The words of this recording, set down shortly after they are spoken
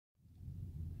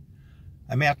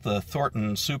I'm at the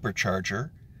Thornton Supercharger,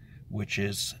 which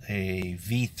is a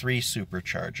V3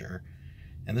 Supercharger,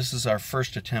 and this is our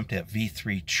first attempt at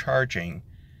V3 charging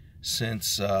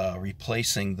since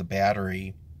replacing the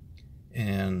battery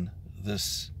in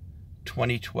this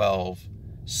 2012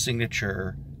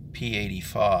 Signature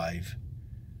P85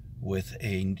 with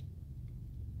a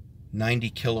 90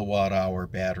 kilowatt hour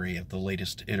battery of the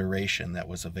latest iteration that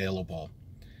was available.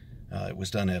 It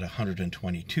was done at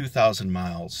 122,000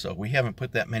 miles, so we haven't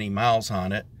put that many miles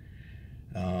on it.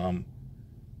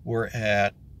 We're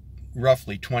at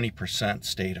roughly 20%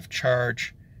 state of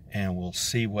charge, and we'll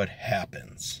see what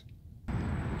happens.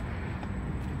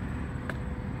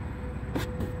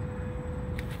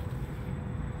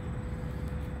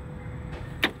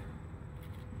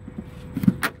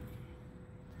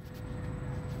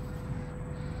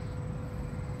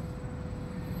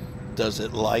 Does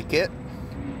it like it?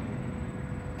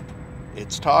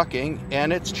 It's talking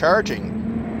and it's charging.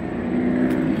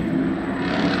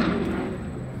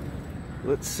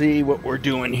 Let's see what we're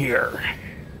doing here.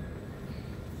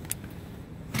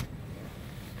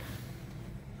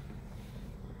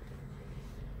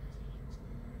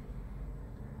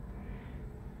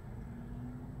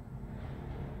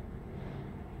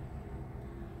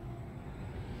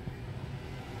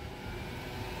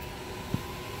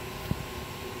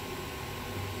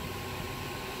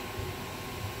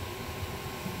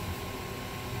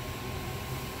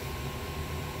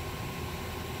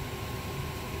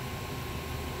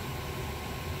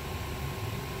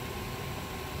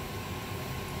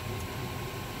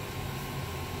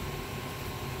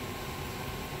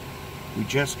 We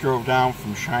just drove down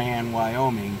from Cheyenne,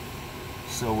 Wyoming,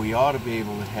 so we ought to be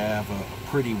able to have a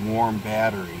pretty warm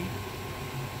battery.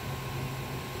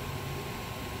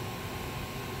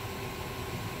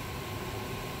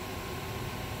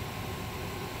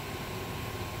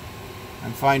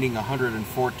 I'm finding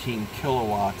 114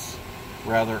 kilowatts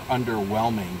rather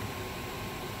underwhelming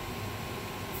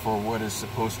for what is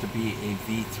supposed to be a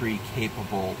V3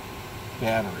 capable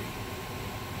battery.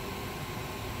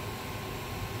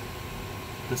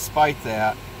 Despite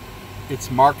that, it's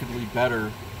markedly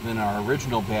better than our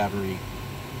original battery,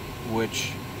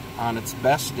 which on its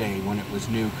best day when it was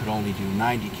new could only do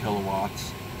 90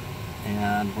 kilowatts,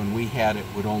 and when we had it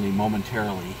would only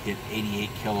momentarily hit 88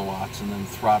 kilowatts and then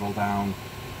throttle down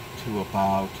to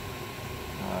about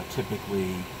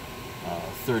typically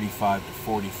 35 to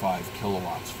 45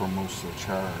 kilowatts for most of the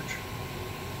charge.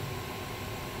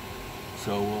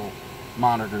 So we'll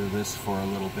monitor this for a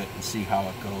little bit and see how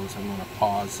it goes. I'm going to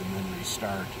pause and then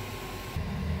restart.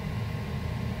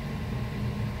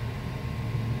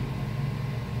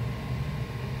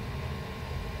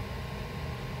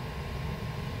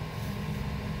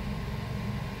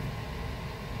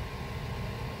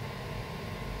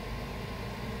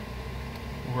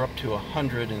 We're up to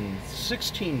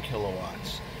 116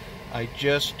 kilowatts. I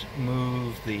just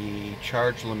moved the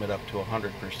charge limit up to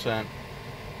 100%.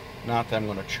 Not that I'm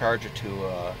going to charge it to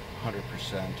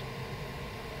 100%,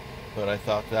 but I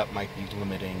thought that might be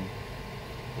limiting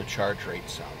the charge rate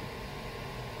some.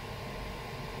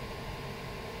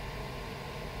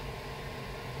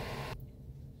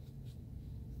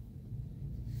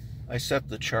 I set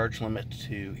the charge limit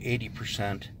to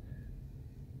 80%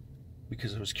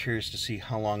 because I was curious to see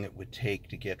how long it would take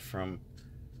to get from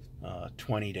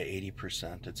 20 to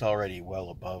 80%. It's already well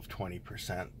above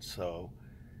 20%, so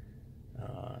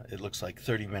it looks like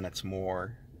 30 minutes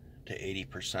more to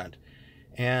 80%,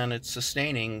 and it's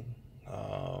sustaining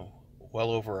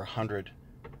well over 100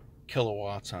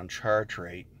 kilowatts on charge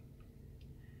rate,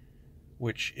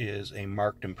 which is a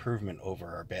marked improvement over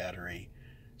our battery.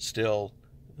 Still,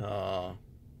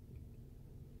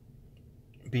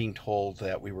 being told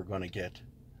that we were going to get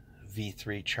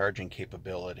V3 charging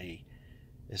capability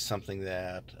is something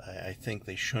that I think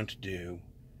they shouldn't do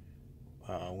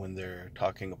when they're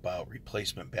talking about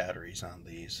replacement batteries on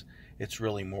these. It's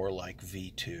really more like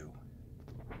V2.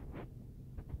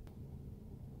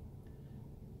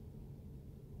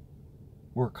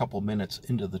 We're a couple minutes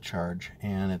into the charge,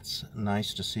 and it's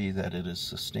nice to see that it is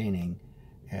sustaining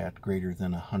at greater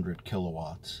than 100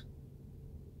 kilowatts.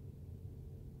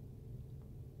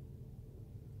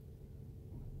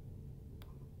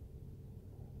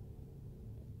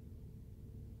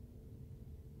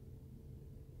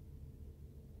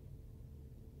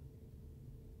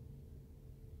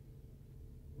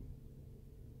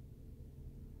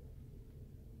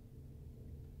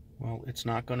 Well, it's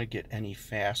not going to get any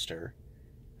faster.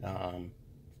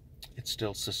 It's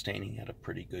still sustaining at a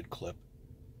pretty good clip.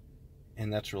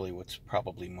 And that's really what's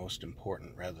probably most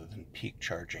important rather than peak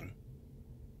charging.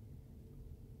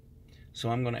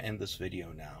 So I'm going to end this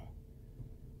video now.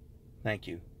 Thank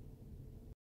you.